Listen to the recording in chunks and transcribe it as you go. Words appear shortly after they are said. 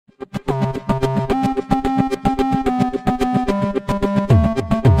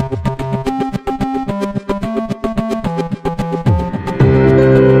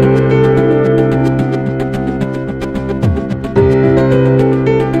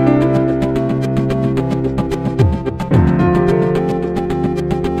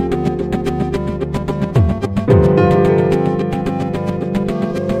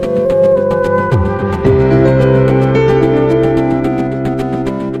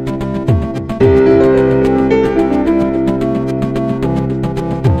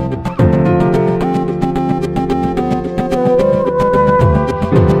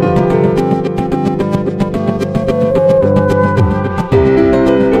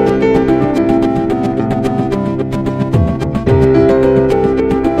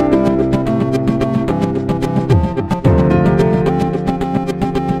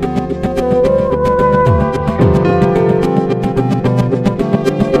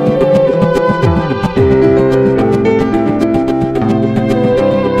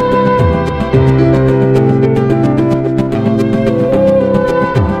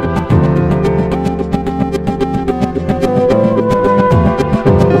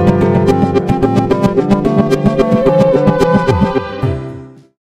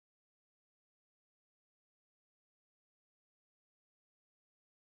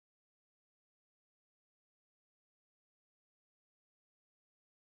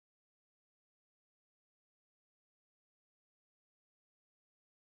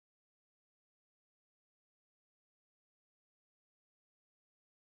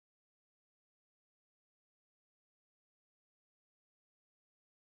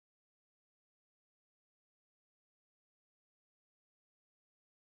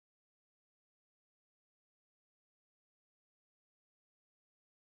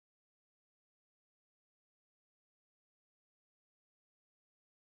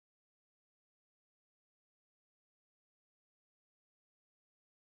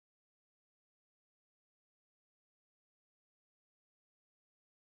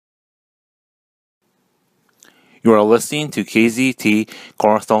You are listening to KZT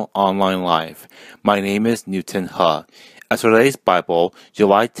Cornerstone Online Live. My name is Newton He. As for today's Bible,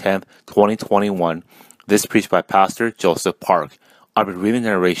 July 10th, 2021, this preached by Pastor Joseph Park. I'll be reading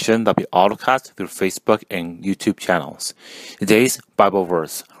narration that will be autocast through Facebook and YouTube channels. Today's Bible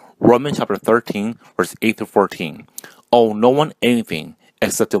verse, Romans chapter 13, verse 8 through 14. Owe no one anything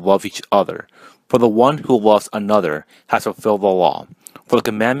except to love each other. For the one who loves another has fulfilled the law. For the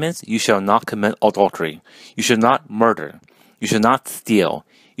commandments, you shall not commit adultery, you should not murder, you should not steal,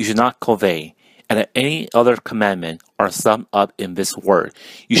 you should not covet, and any other commandment are summed up in this word: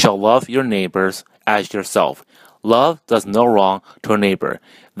 you shall love your neighbors as yourself. Love does no wrong to a neighbor.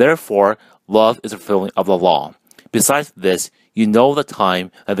 Therefore, love is a fulfilling of the law. Besides this, you know the time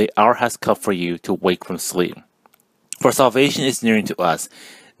that the hour has come for you to wake from sleep. For salvation is nearing to us.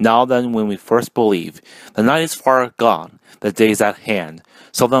 Now then, when we first believe, the night is far gone, the day is at hand.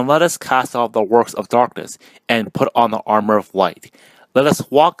 So then let us cast off the works of darkness, and put on the armor of light. Let us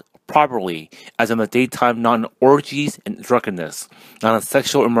walk properly, as in the daytime, not in orgies and drunkenness, not in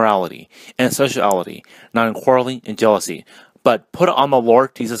sexual immorality and sensuality, not in quarreling and jealousy, but put on the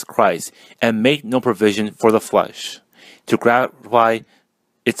Lord Jesus Christ, and make no provision for the flesh, to gratify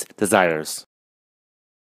its desires.